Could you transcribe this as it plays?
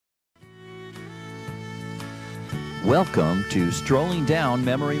Welcome to Strolling Down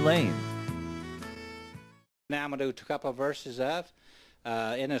Memory Lane. Now I'm going to do a couple of verses of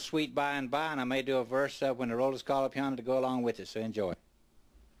In a Sweet By and By, and I may do a verse of When the Rollers Call Up Yonder to go along with it, so enjoy.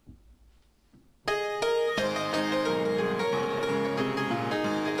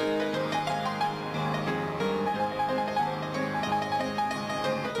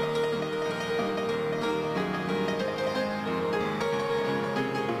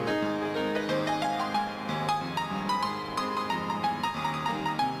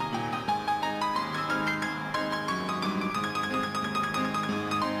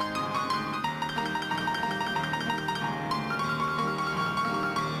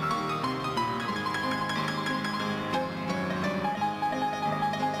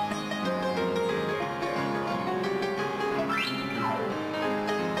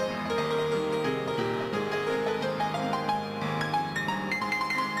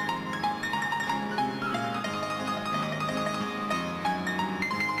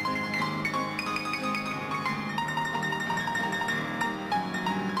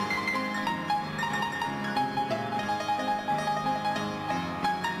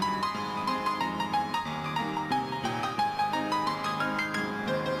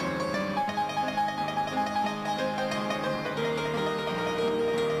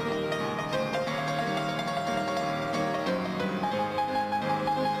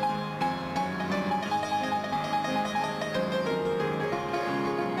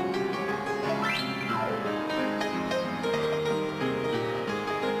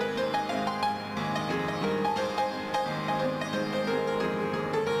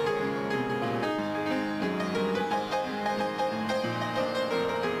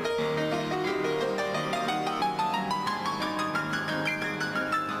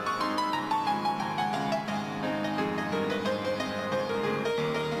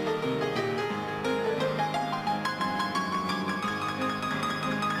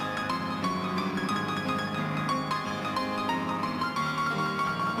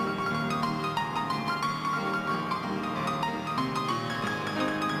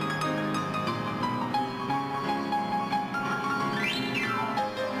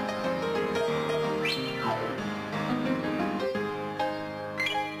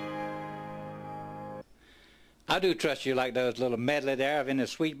 I do trust you like those little medley there of In the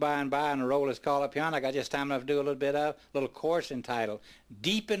Sweet By and By and the Rollers Call Up Yonder. I got just time enough to do a little bit of little chorus entitled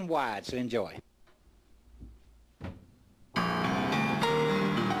Deep and Wide, so enjoy.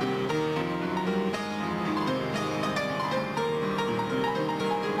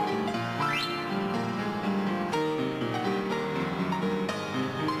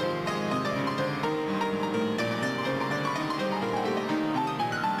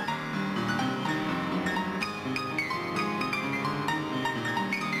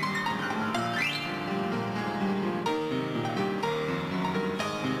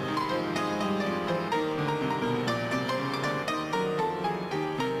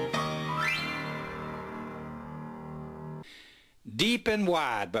 Deep and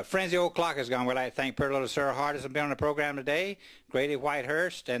wide. But friends, the old clock is gone. We'd like to thank poor little Sir Hardis for being on the program today, Grady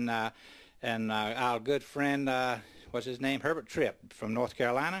Whitehurst, and our good friend, what's his name, Herbert Tripp from North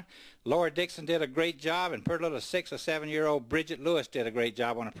Carolina. Laura Dixon did a great job, and poor little 6 or 7-year-old Bridget Lewis did a great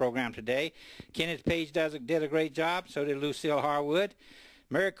job on the program today. Kenneth Page did a great job, so did Lucille Harwood.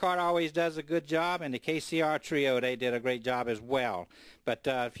 Mary Carter always does a good job, and the KCR Trio, they did a great job as well. But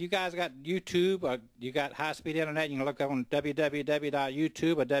if you guys got YouTube or you got high-speed internet, you can look up on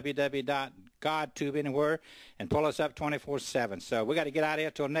www.youtube or www.godtube anywhere and pull us up 24/7. So we got to get out of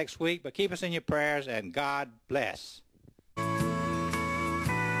here till next week, but keep us in your prayers, and God bless.